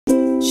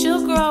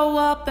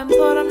up and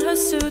put on her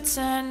suits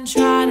and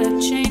try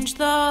to change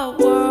the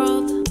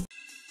world.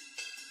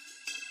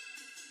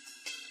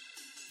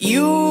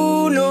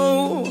 You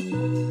know,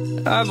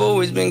 I've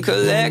always been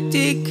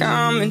collected,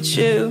 calm and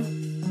chill.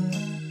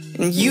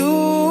 And you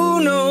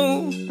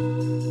know,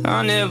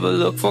 I never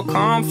look for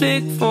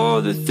conflict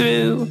for the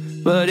thrill.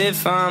 But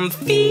if I'm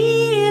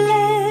feeling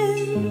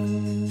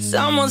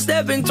someone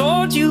stepping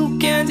towards you,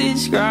 can't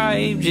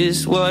describe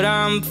just what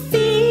I'm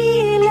feeling.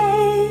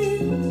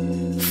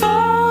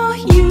 For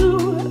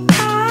you,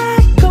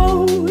 I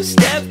go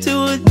step to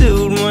a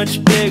dude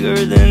much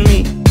bigger than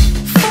me.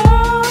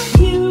 For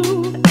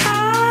you,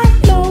 I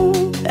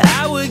know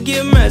I would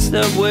get messed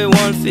up with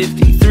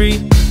 153.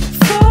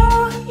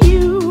 For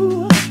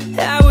you,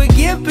 I would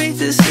get beat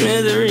to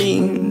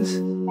smithereens.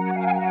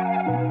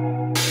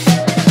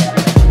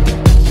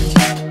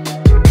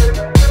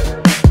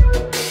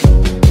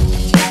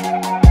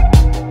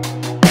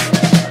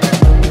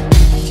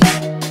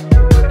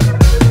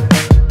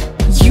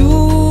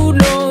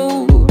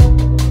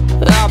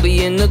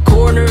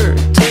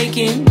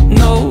 Taking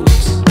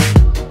notes,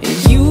 and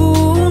you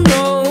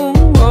know,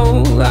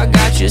 I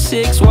got your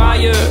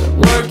 6-wire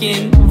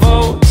working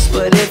volts.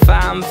 But if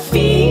I'm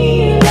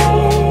feeling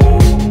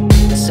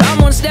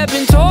someone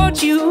stepping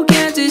towards you,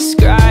 can't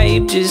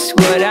describe just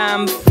what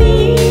I'm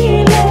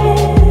feeling.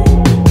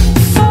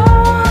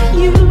 For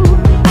you,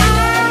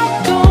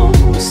 I go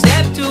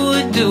step to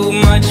a dude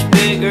much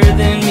bigger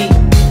than me.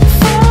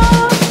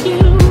 For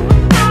you,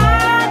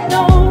 I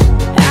know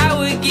I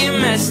would get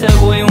messed up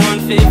with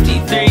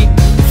 153.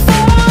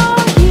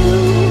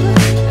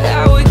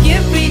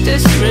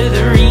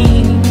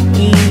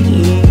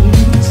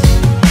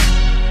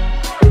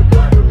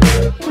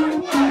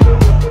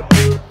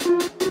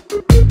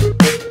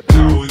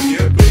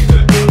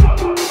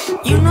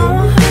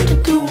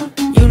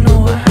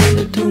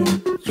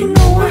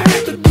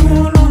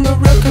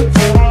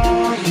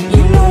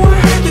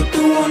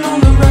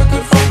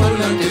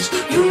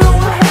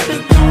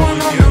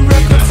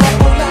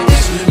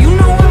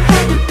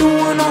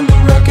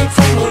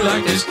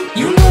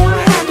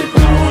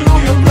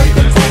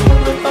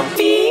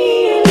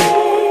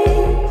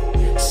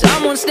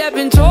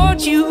 Stepping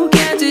towards you,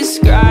 can't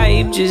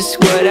describe just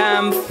what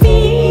I'm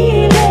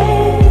feeling.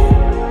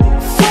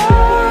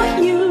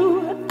 For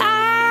you,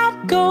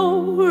 I'd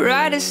go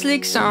write a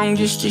slick song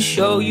just to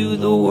show you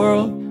the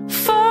world.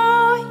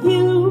 For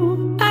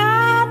you,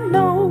 I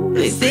know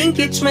they think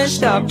it's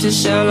messed up to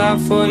sell out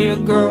for your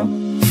girl.